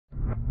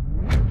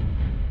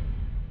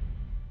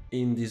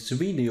In this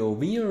video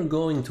we are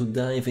going to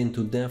dive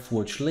into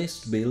Deathwatch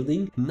list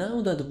building now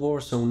that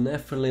War Zone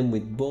Nephilim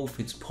with both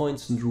its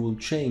points and rule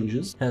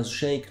changes has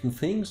shaken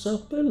things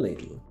up a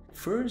little.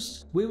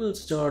 First, we will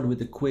start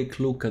with a quick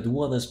look at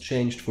what has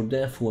changed for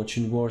Deathwatch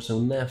in War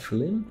Zone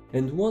Nephilim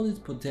and what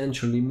it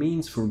potentially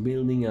means for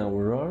building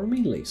our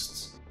army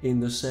lists. In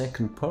the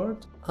second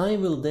part, I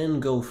will then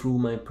go through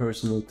my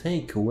personal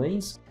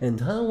takeaways and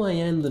how I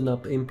ended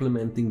up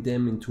implementing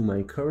them into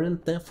my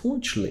current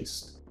Deathwatch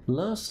list.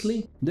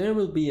 Lastly, there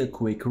will be a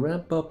quick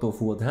wrap-up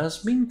of what has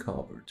been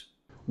covered.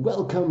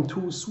 Welcome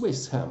to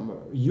SwissHammer,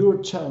 your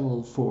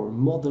channel for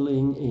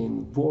modeling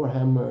in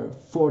Warhammer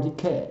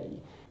 40k.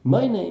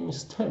 My name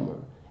is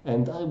Tammer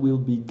and I will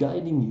be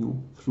guiding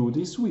you through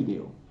this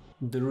video.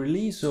 The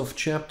release of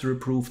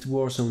chapter-approved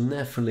War Zone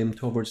Nephilim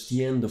towards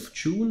the end of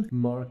June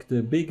marked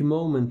a big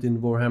moment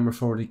in Warhammer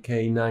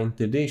 40k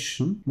 9th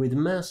edition, with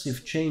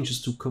massive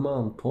changes to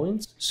command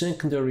points,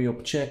 secondary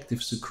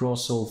objectives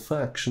across all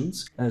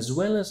factions, as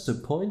well as the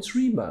points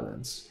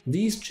rebalance.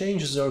 These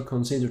changes are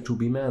considered to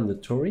be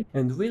mandatory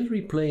and will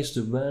replace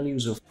the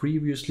values of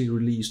previously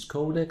released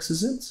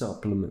codexes and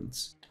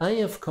supplements. I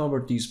have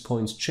covered these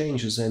points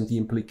changes and the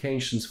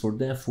implications for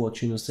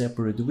Deathwatch in a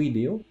separate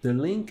video, the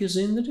link is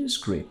in the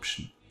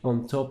description.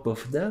 On top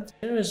of that,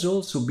 there has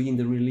also been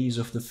the release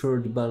of the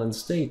third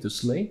balanced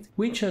dataslate,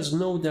 which has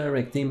no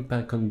direct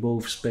impact on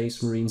both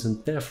Space Marines and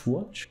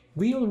Deathwatch.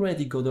 We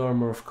already got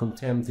Armor of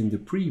Contempt in the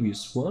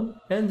previous one,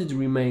 and it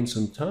remains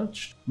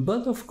untouched,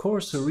 but of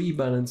course a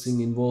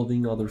rebalancing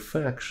involving other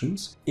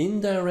factions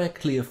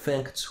indirectly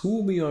affects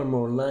who we are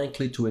more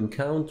likely to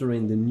encounter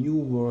in the new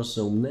War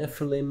Zone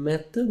Nephilim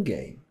meta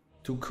game.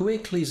 To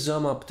quickly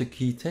sum up the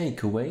key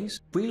takeaways,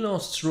 we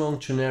lost strong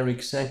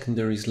generic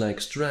secondaries like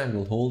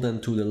Stranglehold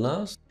and To the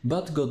Last,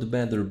 but got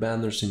better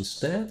banners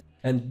instead,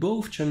 and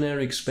both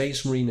generic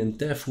Space Marine and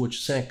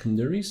Deathwatch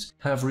secondaries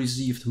have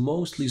received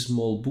mostly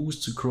small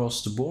boosts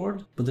across the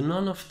board, but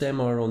none of them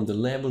are on the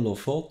level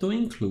of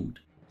auto-include.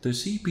 The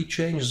CP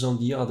changes on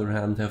the other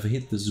hand have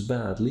hit us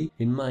badly,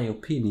 in my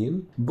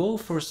opinion,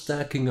 both for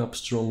stacking up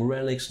strong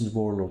relics and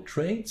warlord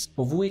traits,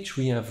 of which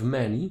we have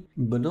many,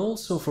 but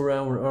also for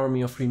our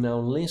Army of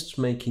Renown lists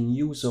making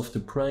use of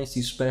the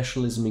pricey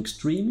Specialism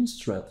Extremist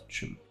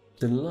stratagem.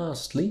 Then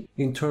lastly,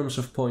 in terms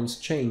of points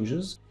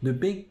changes, the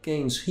big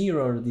gains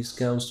here are the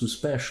discounts to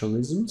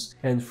specialisms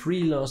and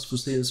free lost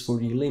fossils for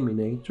the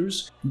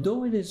eliminators,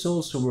 though it is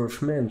also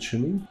worth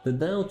mentioning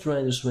that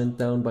Outriders went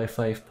down by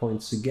 5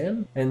 points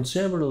again, and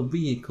several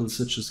vehicles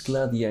such as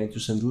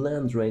Gladiators and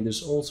Land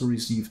Raiders also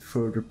received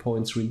further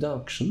points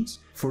reductions,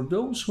 for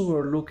those who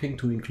are looking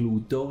to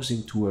include those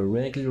into a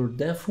regular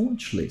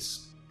Deathwatch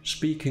list.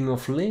 Speaking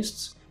of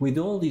lists, with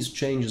all these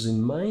changes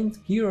in mind,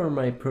 here are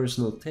my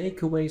personal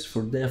takeaways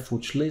for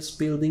Deathwatch list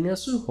building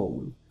as a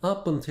whole.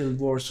 Up until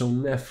War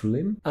Zone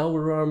Nephilim,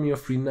 our Army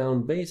of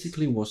Renown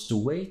basically was the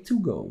way to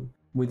go.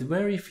 With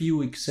very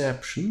few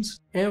exceptions,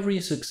 every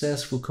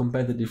successful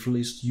competitive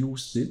list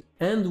used it,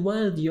 and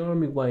while the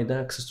army-wide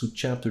access to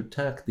chapter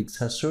tactics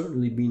has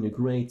certainly been a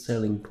great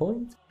selling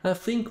point, I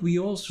think we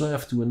also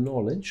have to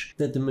acknowledge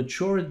that the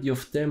majority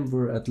of them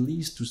were at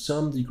least to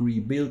some degree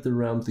built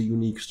around the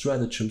unique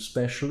stratagem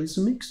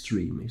Specialism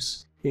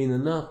Extremis. In a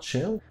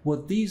nutshell,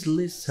 what these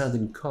lists had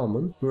in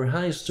common were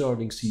high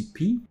starting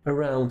CP,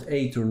 around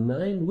 8 or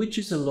 9, which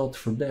is a lot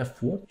for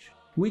Deathwatch,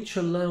 which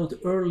allowed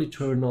early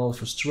turn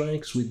alpha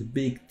strikes with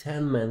big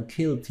 10-man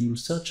kill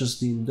teams such as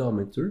the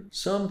Indomitor,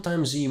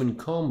 sometimes even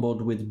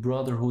comboed with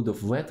Brotherhood of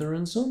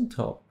Veterans on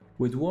top,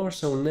 with War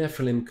Zone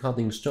Nephilim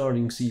cutting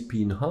starting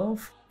CP in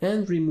half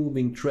and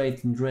removing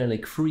trait and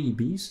relic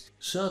freebies.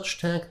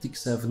 Such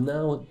tactics have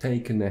now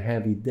taken a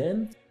heavy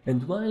dent,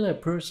 and while I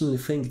personally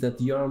think that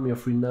the Army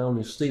of Renown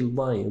is still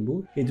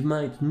viable, it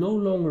might no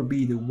longer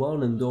be the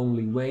one and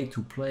only way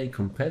to play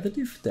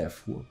competitive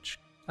Deathwatch.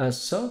 As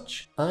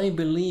such, I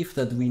believe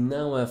that we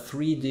now have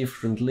 3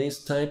 different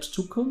list types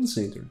to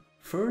consider.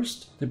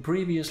 First, the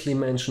previously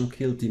mentioned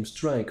Kill Team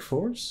Strike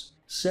Force.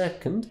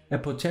 Second, a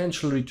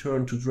potential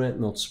return to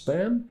Dreadnought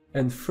spam.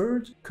 And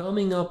third,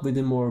 coming up with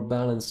a more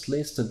balanced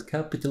list that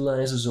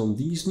capitalizes on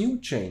these new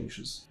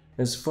changes.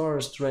 As far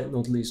as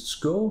Dreadnought lists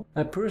go,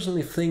 I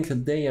personally think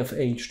that they have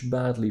aged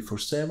badly for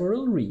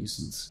several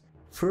reasons.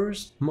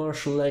 First,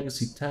 martial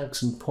legacy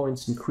tax and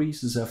points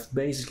increases have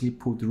basically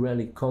put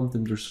relic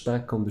contenders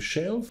back on the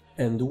shelf,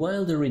 and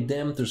while the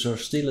redemptors are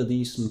still a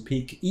decent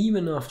pick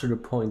even after the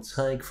points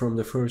hike from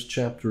the first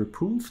chapter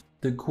approved,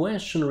 the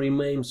question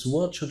remains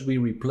what should we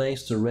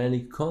replace the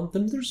relic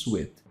contenders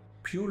with?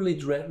 Purely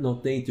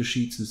Dreadnought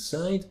datasheets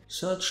aside,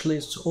 such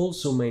lists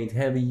also made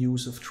heavy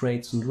use of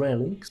traits and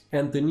relics,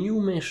 and the new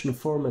mission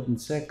format and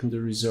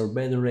secondaries are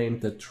better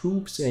aimed at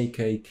troops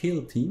aka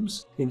kill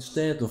teams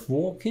instead of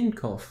walk-in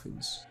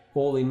coffins.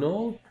 All in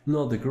all,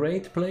 not a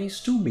great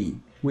place to be,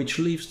 which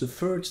leaves the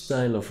third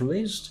style of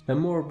list, a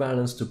more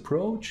balanced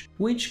approach,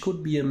 which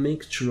could be a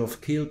mixture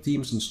of kill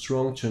teams and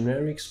strong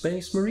generic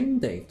Space Marine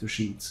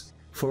datasheets.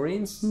 For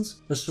instance,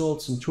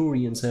 Assault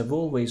Centurions have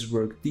always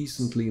worked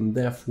decently in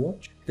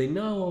Deathwatch, they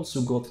now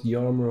also got the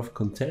Armor of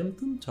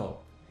Contempt on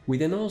top. We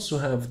then also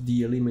have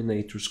the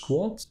Eliminator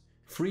Squads,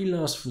 3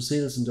 Lost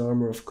Fossils and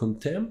Armor of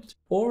Contempt,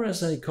 or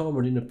as I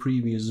covered in a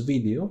previous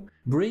video,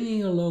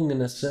 bringing along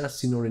an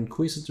Assassin or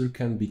Inquisitor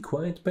can be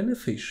quite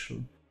beneficial.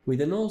 We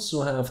then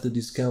also have the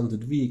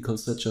discounted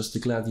vehicles such as the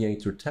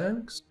Gladiator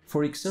tanks.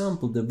 For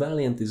example, the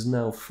Valiant is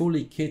now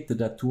fully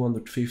kitted at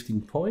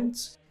 215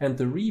 points and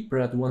the Reaper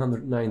at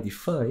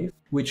 195,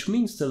 which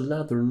means the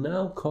latter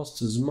now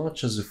costs as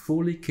much as a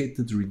fully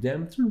kitted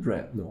Redemptor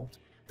Dreadnought.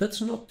 That's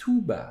not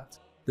too bad.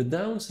 The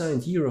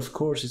downside here of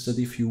course is that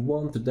if you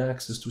wanted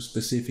access to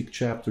specific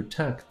chapter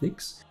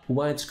tactics,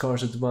 White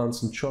Scar's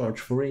Advance and Charge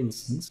for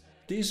instance,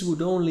 this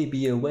would only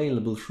be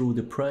available through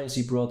the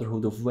pricey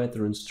Brotherhood of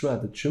Veteran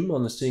stratagem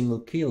on a single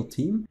kill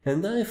team,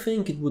 and I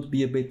think it would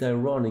be a bit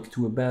ironic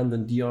to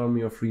abandon the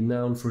Army of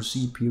Renown for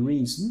CP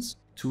reasons,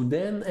 to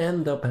then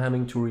end up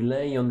having to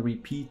rely on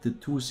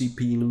repeated 2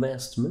 CP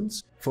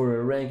investments for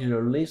a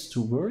regular list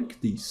to work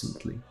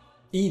decently.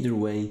 Either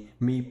way,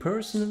 me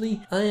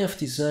personally, I have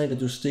decided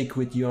to stick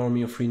with the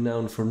Army of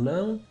Renown for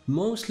now,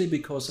 mostly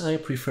because I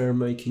prefer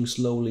making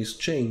slow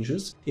list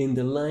changes in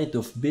the light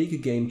of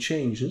big game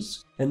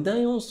changes, and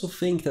I also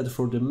think that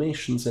for the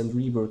missions and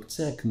reworked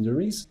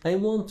secondaries, I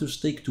want to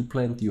stick to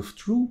plenty of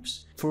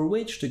troops, for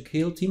which the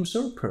kill teams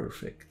are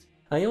perfect.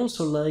 I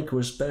also like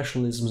where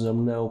specialisms are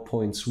now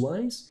points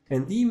wise,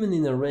 and even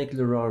in a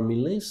regular army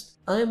list,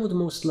 I would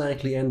most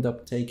likely end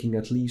up taking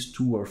at least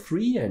 2 or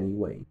 3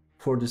 anyway.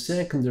 For the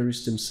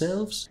secondaries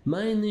themselves,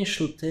 my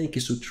initial take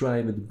is to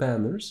try with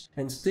banners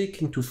and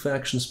sticking to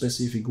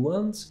faction-specific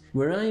ones,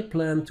 where I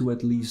plan to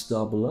at least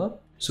double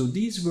up, so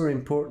these were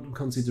important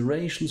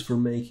considerations for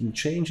making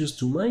changes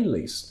to my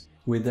list.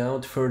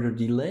 Without further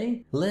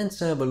delay,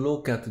 let's have a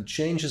look at the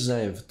changes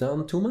I have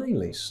done to my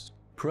list.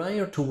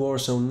 Prior to War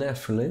Zone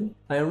Nephilim,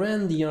 I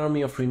ran the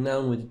Army of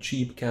Renown with a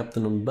cheap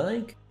captain on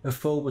bike, a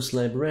Phobos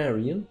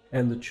librarian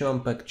and a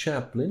Chumpack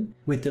chaplain,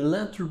 with the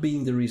latter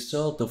being the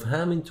result of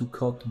having to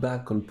cut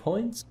back on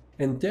points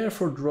and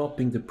therefore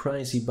dropping the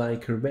pricey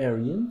biker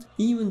variant,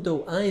 even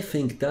though I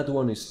think that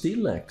one is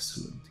still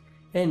excellent.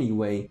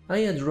 Anyway, I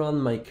had run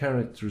my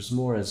characters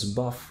more as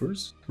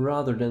buffers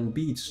rather than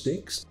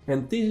beatsticks,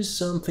 and this is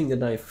something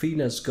that I feel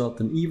has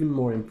gotten even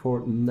more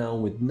important now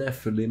with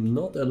Nephilim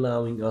not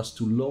allowing us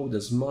to load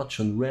as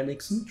much on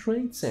relics and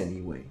traits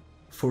anyway.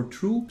 For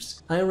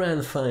troops, I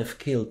ran 5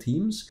 kill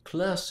teams,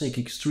 classic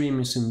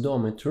Extremis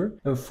Indomitor,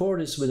 a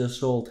Fortis with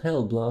Assault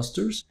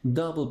Hellblasters,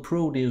 double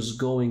Proteus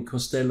going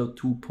Costello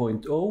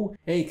 2.0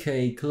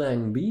 aka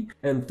Clangby,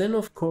 and then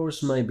of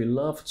course my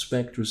beloved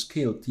Spectre's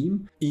kill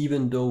team,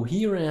 even though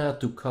here I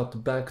had to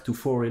cut back to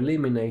 4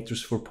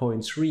 eliminators for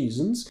points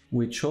reasons,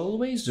 which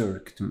always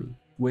irked me.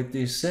 With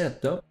this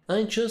setup,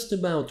 I just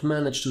about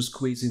managed to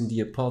squeeze in the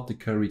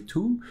Apothecary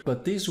too,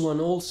 but this one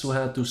also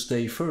had to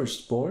stay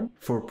firstborn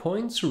for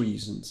points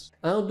reasons.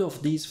 Out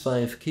of these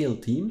 5 kill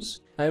teams,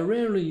 I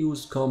rarely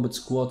used combat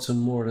squads on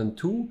more than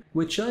 2,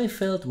 which I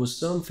felt was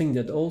something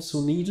that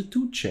also needed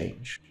to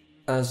change.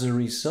 As a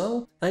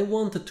result, I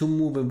wanted to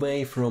move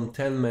away from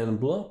 10-man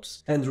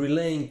blobs and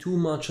relying too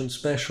much on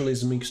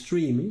specialism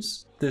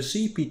extremis. The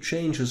CP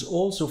changes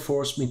also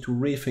forced me to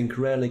rethink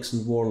relics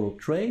and warlord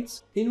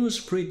traits. It was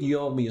pretty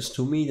obvious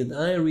to me that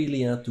I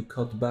really had to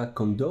cut back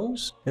on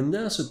those, and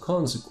as a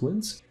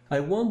consequence,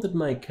 I wanted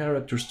my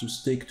characters to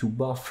stick to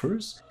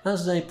buffers,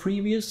 as I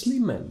previously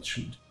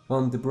mentioned.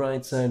 On the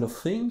bright side of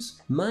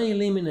things, my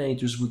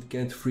eliminators would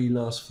get 3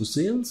 Lost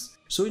Fossils,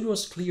 so it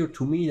was clear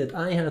to me that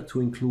I had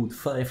to include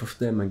 5 of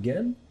them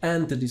again,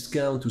 and the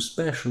discount to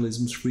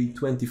specialisms free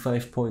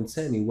 25 points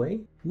anyway,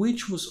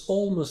 which was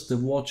almost the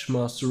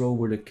Watchmaster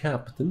over the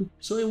Captain,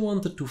 so I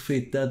wanted to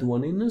fit that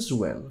one in as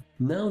well,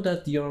 now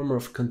that the Armor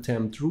of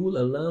Contempt rule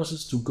allows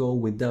us to go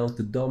without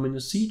the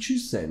Dominus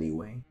Sieges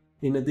anyway.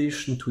 In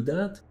addition to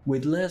that,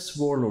 with less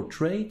warlord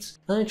traits,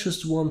 I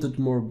just wanted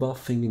more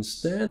buffing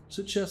instead,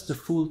 such as the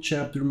full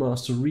chapter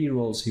master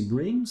rerolls he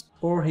brings,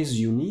 or his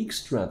unique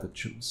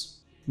stratagems.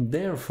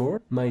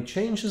 Therefore, my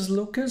changes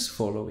look as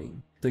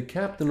following. The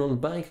captain on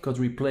bike got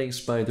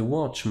replaced by the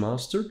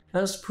Watchmaster,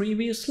 as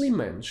previously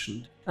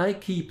mentioned. I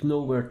keep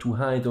nowhere to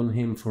hide on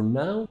him for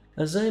now,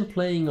 as I'm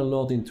playing a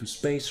lot into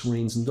Space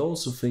Marines and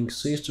also think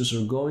sisters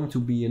are going to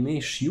be an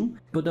issue,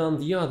 but on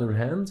the other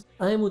hand,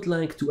 I would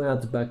like to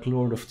add back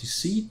Lord of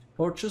Deceit,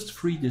 or just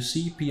free the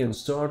CP and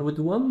start with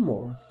one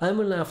more. I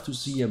will have to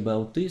see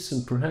about this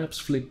and perhaps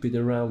flip it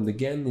around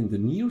again in the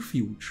near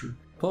future.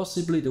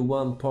 Possibly the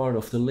one part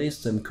of the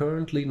list I'm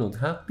currently not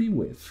happy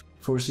with.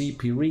 For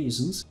CP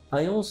reasons,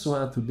 I also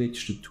had to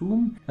ditch the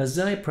tomb, as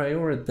I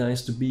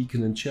prioritized the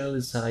beacon and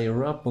chalice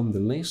higher up on the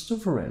list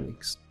of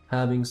relics.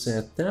 Having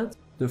said that,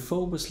 the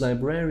Phobos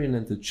librarian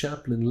and the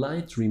chaplain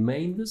light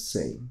remain the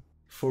same.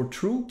 For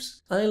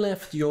troops, I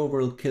left the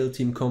overall kill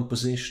team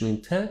composition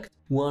intact,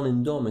 1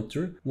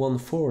 Indomitor, 1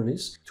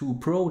 Fortis, 2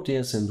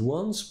 Proteus and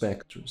 1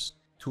 Spectres.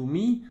 To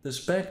me, the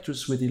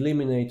Spectres with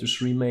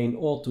eliminators remain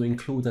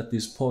auto-include at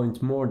this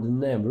point more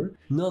than ever,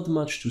 not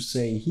much to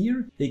say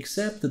here,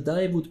 except that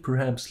I would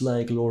perhaps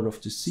like Lord of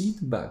Deceit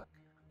back.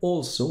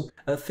 Also,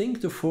 I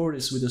think the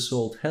Fortis with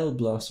Assault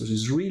Hellblasters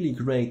is really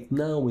great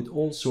now with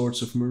all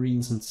sorts of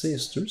Marines and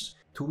Sisters.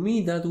 To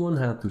me that one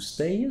had to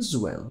stay as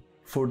well.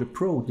 For the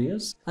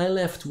Proteus, I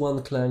left one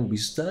Clangby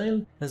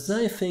style, as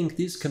I think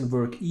this can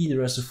work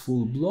either as a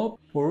full blob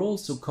or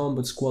also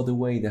combat squad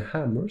away the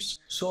hammers.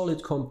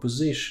 Solid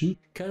composition,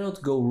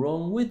 cannot go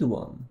wrong with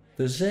one.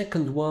 The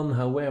second one,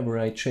 however,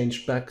 I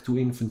changed back to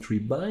infantry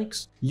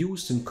bikes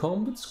used in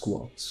combat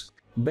squads.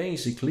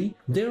 Basically,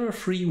 there are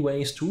 3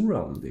 ways to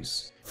run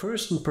this.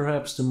 First and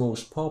perhaps the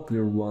most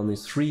popular one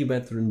is 3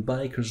 veteran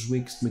bikers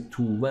mixed with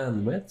 2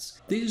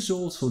 vanvets. This is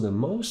also the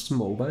most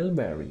mobile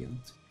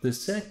variant. The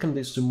second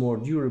is the more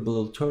durable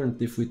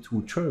alternative with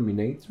 2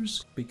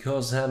 Terminators,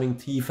 because having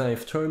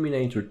T5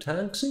 Terminator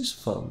tanks is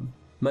fun.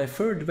 My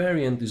third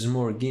variant is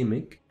more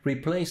gimmick,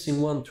 replacing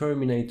 1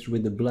 Terminator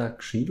with a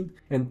Black Shield,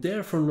 and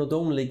therefore not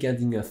only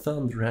getting a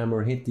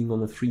Thunderhammer hitting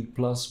on a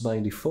 3+ by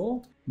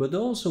default, but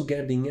also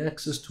getting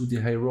access to the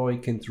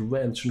heroic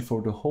intervention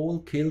for the whole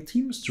kill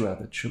team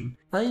stratagem.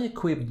 I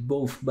equipped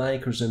both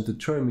bikers and the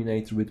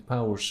Terminator with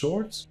power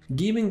swords,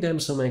 giving them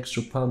some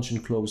extra punch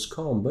in close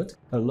combat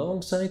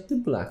alongside the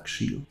Black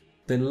Shield.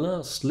 Then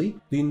lastly,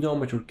 the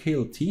Indomitor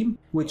kill team,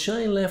 which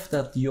I left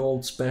at the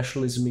old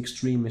Specialism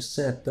Extremist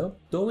setup,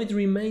 though it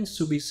remains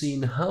to be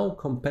seen how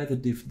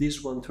competitive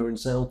this one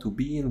turns out to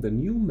be in the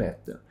new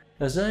meta.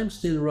 As I'm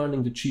still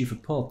running the Chief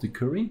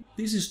Apothecary,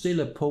 this is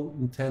still a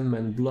potent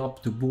 10-man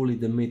blob to bully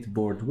the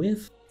mid-board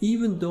with,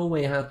 even though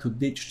I had to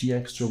ditch the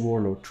extra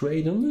Warlord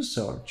trade on the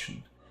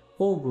Sergeant.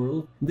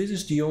 Overall, this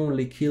is the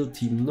only kill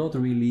team not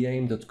really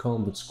aimed at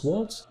combat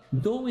squads,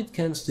 though it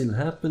can still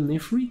happen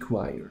if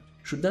required.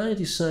 Should I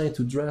decide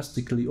to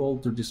drastically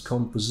alter this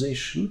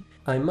composition,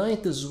 I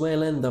might as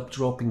well end up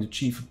dropping the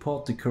Chief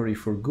Apothecary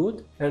for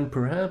good and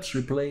perhaps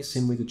replace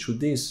him with a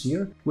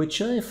Judiciar,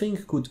 which I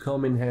think could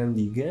come in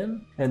handy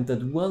again, and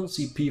that 1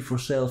 CP for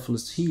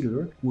Selfless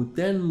Healer would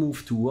then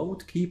move to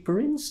Oathkeeper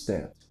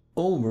instead.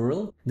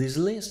 Overall, this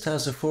list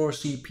has a 4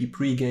 CP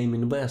pre-game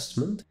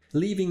investment,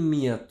 leaving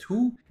me at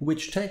 2,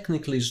 which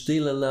technically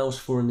still allows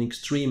for an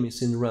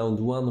Extremis in round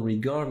 1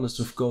 regardless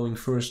of going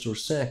first or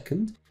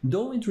second,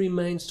 though it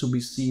remains to be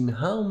seen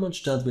how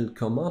much that will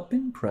come up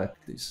in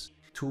practice.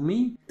 To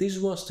me, this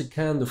was the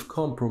kind of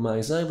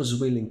compromise I was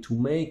willing to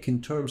make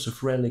in terms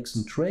of relics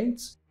and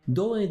traits,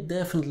 though I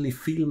definitely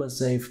feel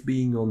myself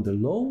being on the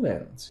low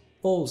end.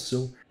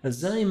 Also,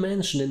 as I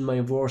mentioned in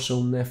my War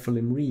Zone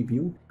Nephilim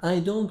review, I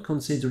don't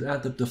consider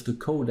Adept of the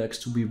Codex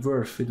to be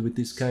worth it with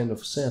this kind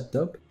of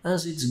setup,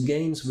 as its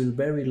gains will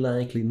very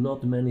likely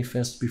not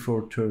manifest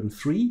before turn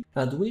 3,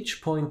 at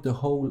which point the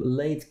whole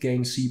late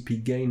game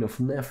CP gain of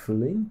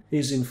Nephilim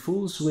is in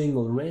full swing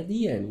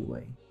already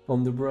anyway.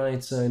 On the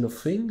bright side of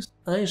things,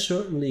 I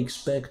certainly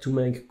expect to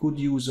make good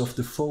use of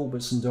the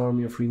Phobos and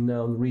Army of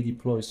Renown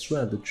redeploy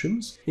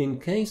stratagems, in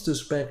case the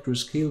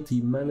Spectre's kill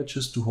team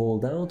manages to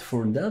hold out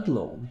for that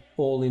long.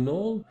 All in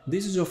all,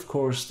 this is of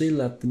course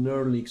still at an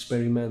early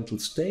experimental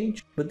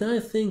stage, but I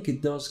think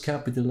it does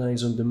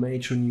capitalize on the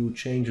major new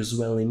changes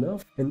well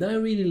enough, and I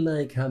really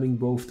like having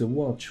both the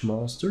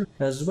Watchmaster,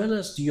 as well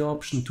as the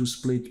option to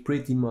split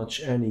pretty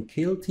much any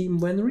kill team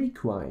when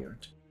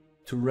required.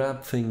 To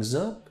wrap things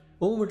up,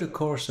 over the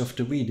course of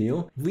the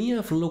video, we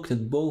have looked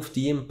at both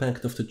the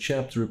impact of the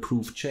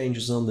chapter-approved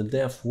changes on the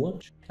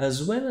Deathwatch,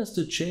 as well as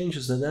the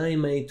changes that I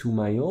made to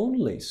my own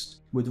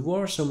list, with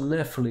War Zone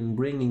Nephilim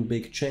bringing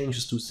big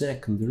changes to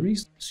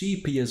secondaries,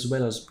 CP as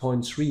well as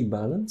points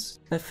rebalance.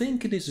 I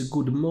think it is a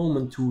good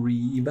moment to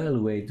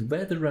re-evaluate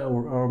whether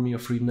our Army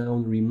of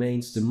Renown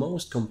remains the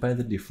most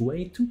competitive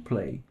way to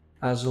play.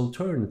 As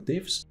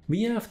alternatives,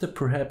 we have the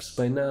perhaps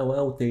by now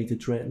outdated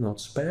Dreadnought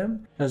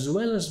spam, as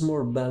well as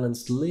more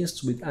balanced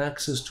lists with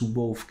access to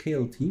both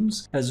kill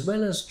teams, as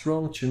well as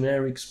strong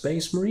generic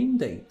Space Marine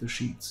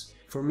datasheets.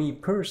 For me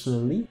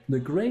personally, the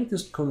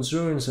greatest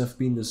concerns have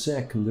been the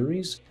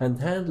secondaries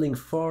and handling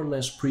far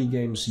less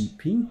pre-game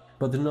CP,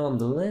 but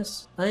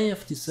nonetheless, I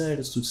have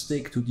decided to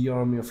stick to the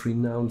Army of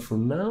Renown for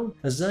now,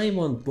 as I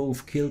want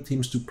both kill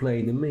teams to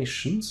play the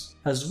missions,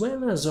 as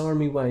well as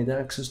army-wide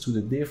access to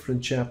the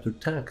different chapter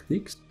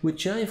tactics,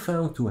 which I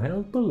found to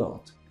help a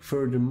lot.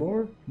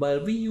 Furthermore,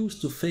 while we used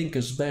to think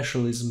of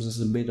specialisms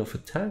as a bit of a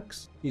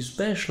tax,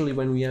 especially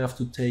when we have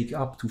to take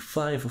up to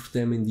 5 of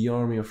them in the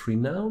Army of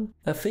Renown,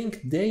 I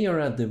think they are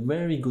at a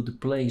very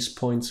good place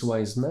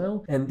points-wise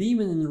now, and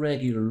even in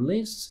regular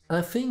lists,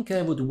 I think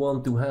I would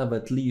want to have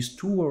at least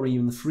 2 or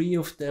even 3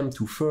 of them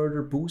to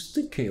further boost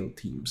the kill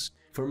teams.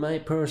 For my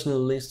personal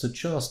list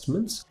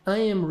adjustments, I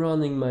am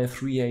running my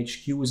 3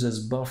 HQs as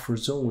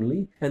buffers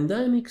only, and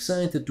I'm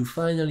excited to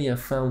finally have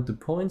found the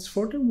points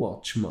for the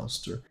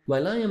Watchmaster.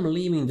 While I am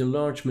leaving the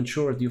large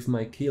majority of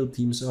my kill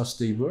teams as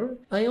they were,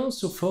 I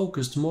also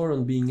focused more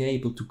on being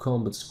able to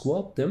combat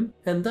squad them,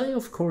 and I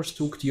of course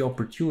took the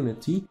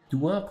opportunity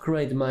to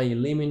upgrade my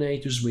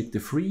eliminators with the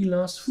 3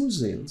 last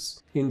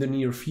Fusils. In the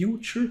near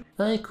future,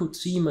 I could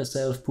see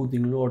myself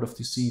putting Lord of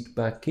Deceit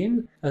back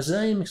in, as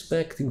I am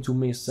expecting to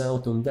miss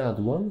out on that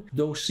one,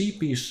 though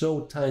CP is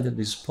so tight at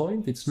this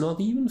point it's not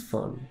even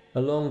funny.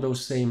 Along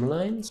those same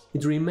lines,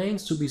 it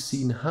remains to be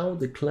seen how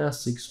the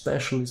classic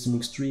Specialism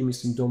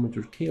Extremis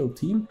Indomitor kill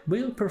team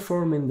will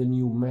perform in the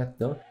new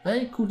meta.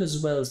 I could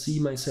as well see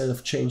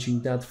myself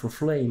changing that for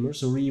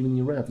Flamers or even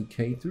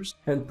Eradicators,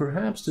 and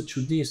perhaps the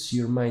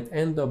Judiciar might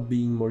end up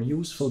being more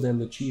useful than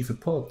the Chief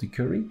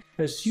Apothecary,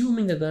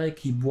 assuming that I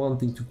keep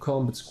wanting to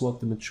combat squad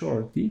the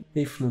majority,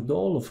 if not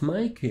all, of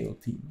my kill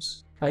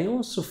teams. I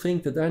also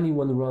think that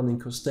anyone running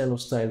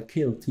Costello-style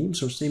kill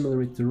teams or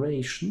similar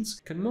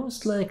iterations can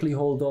most likely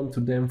hold on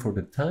to them for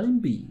the time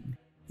being.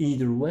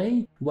 Either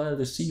way, while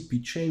the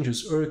CP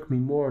changes irk me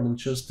more than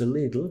just a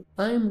little,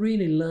 I am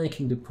really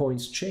liking the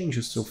points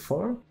changes so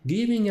far,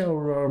 giving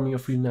our Army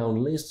of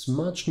Renown lists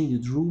much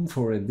needed room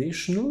for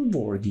additional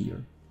war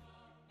gear.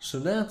 So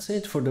that's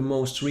it for the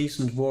most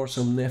recent War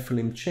Zone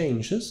Nephilim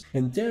changes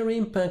and their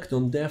impact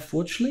on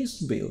Deathwatch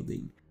list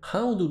building.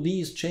 How do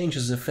these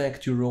changes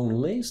affect your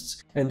own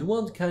lists, and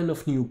what kind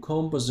of new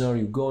combos are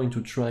you going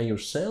to try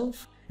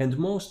yourself? And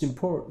most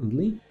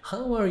importantly,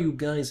 how are you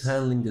guys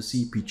handling the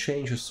CP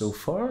changes so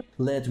far?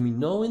 Let me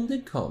know in the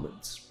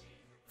comments.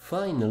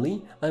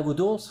 Finally, I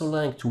would also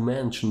like to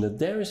mention that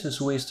there is a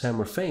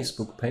SwissHammer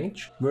Facebook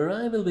page where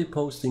I will be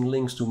posting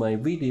links to my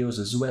videos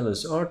as well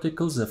as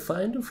articles I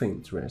find of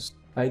interest.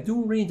 I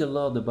do read a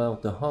lot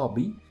about the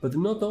hobby, but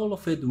not all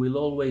of it will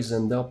always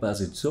end up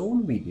as its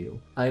own video.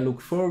 I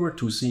look forward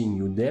to seeing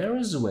you there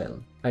as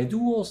well. I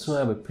do also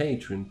have a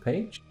Patreon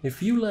page.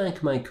 If you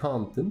like my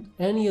content,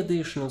 any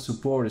additional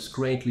support is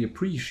greatly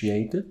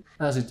appreciated,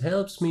 as it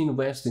helps me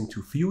invest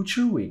into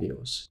future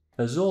videos.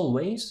 As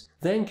always,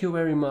 thank you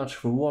very much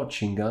for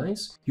watching,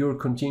 guys. Your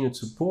continued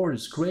support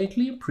is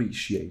greatly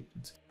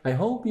appreciated. I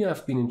hope you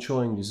have been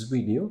enjoying this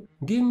video.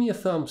 Give me a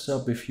thumbs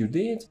up if you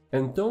did,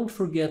 and don't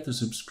forget to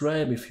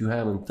subscribe if you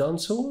haven't done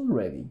so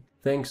already.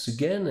 Thanks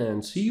again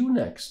and see you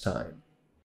next time.